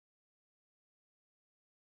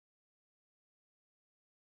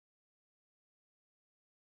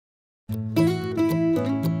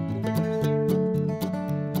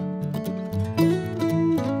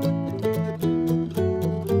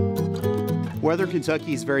Weather in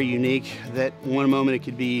Kentucky is very unique. That one moment it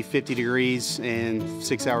could be 50 degrees and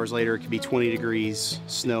 6 hours later it could be 20 degrees,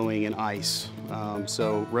 snowing and ice.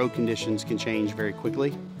 So road conditions can change very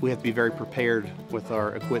quickly. We have to be very prepared with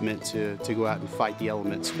our equipment to go out and fight the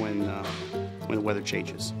elements when the weather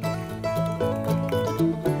changes.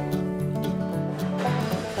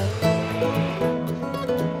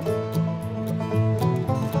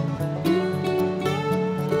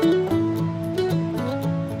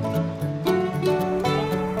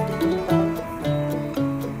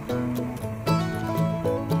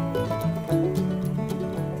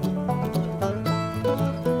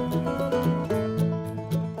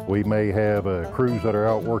 We may have crews that are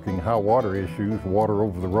out working high water issues, water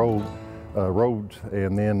over the roads,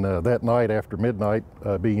 and then that night after midnight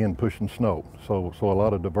be in pushing snow. So a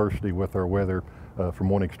lot of diversity with our weather from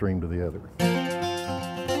one extreme to the other.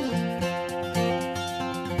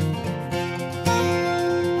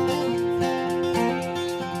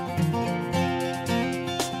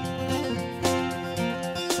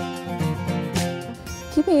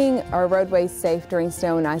 Keeping our roadways safe during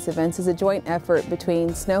snow and ice events is a joint effort between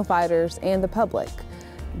Snowfighters and the public.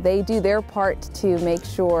 They do their part to make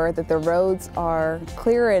sure that the roads are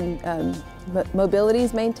clear and mobility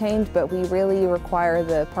is maintained, but we really require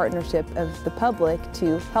the partnership of the public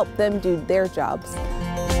to help them do their jobs.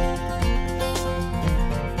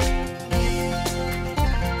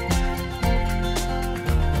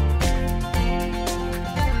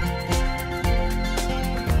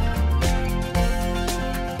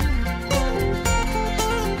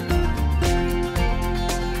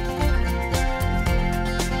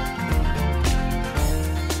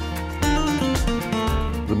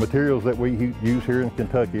 The materials that we use here in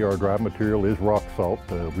Kentucky, our dry material is rock salt.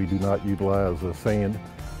 We do not utilize sand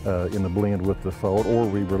in the blend with the salt, or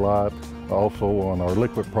we rely also on our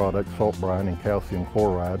liquid products, salt brine and calcium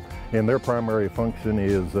chloride. And their primary function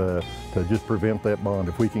is to just prevent that bond.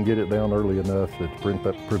 If we can get it down early enough to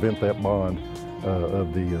prevent that bond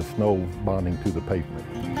of the snow bonding to the pavement.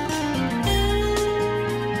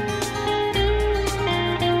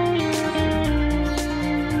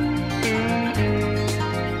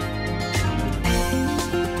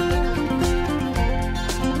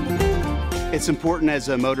 It's important as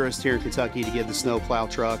a motorist here in Kentucky to give the snow plow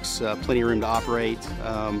trucks plenty of room to operate.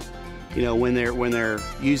 You know, when they're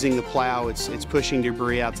using the plow, it's pushing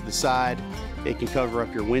debris out to the side. It can cover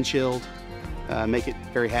up your windshield, make it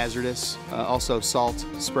very hazardous. Also, salt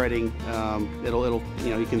spreading.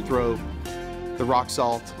 You can throw the rock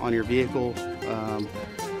salt on your vehicle.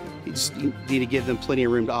 You need to give them plenty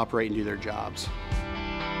of room to operate and do their jobs.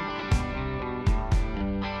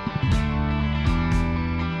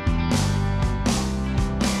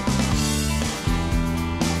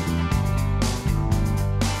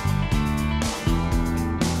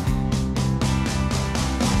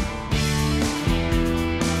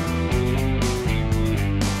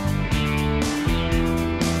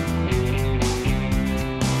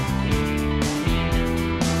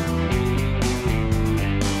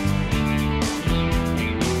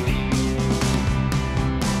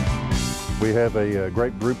 We have a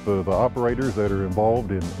great group of operators that are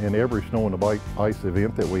involved in every snow and ice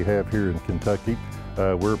event that we have here in Kentucky.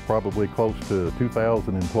 We're probably close to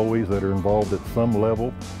 2,000 employees that are involved at some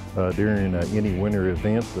level during any winter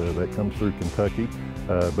event that comes through Kentucky.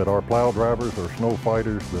 But our plow drivers, our snow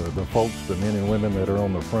fighters, the folks, the men and women that are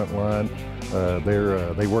on the front line,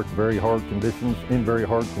 they work in very hard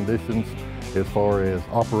conditions as far as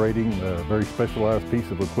operating a very specialized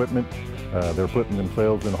piece of equipment. They're putting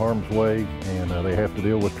themselves in harm's way, and they have to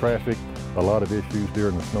deal with traffic, a lot of issues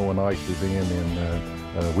during the snow and ice event,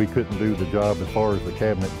 and we couldn't do the job as far as the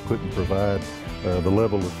cabinet couldn't provide the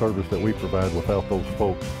level of service that we provide without those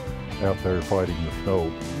folks out there fighting the snow.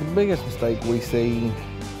 The biggest mistake we see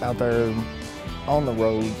out there on the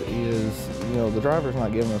roads is, you know, the driver's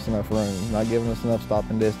not giving us enough room, not giving us enough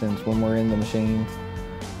stopping distance when we're in the machines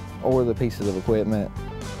or the pieces of equipment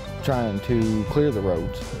trying to clear the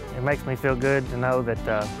roads. It makes me feel good to know that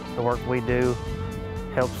the work we do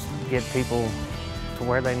helps get people to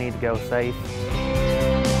where they need to go safe.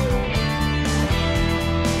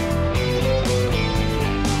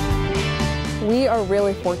 We are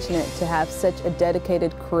really fortunate to have such a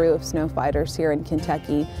dedicated crew of Snowfighters here in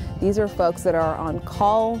Kentucky. These are folks that are on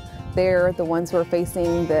call. They're the ones who are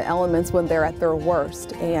facing the elements when they're at their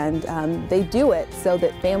worst, and they do it so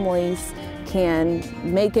that families can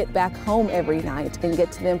make it back home every night and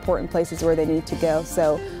get to the important places where they need to go.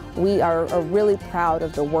 So we are really proud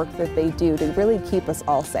of the work that they do to really keep us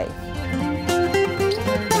all safe.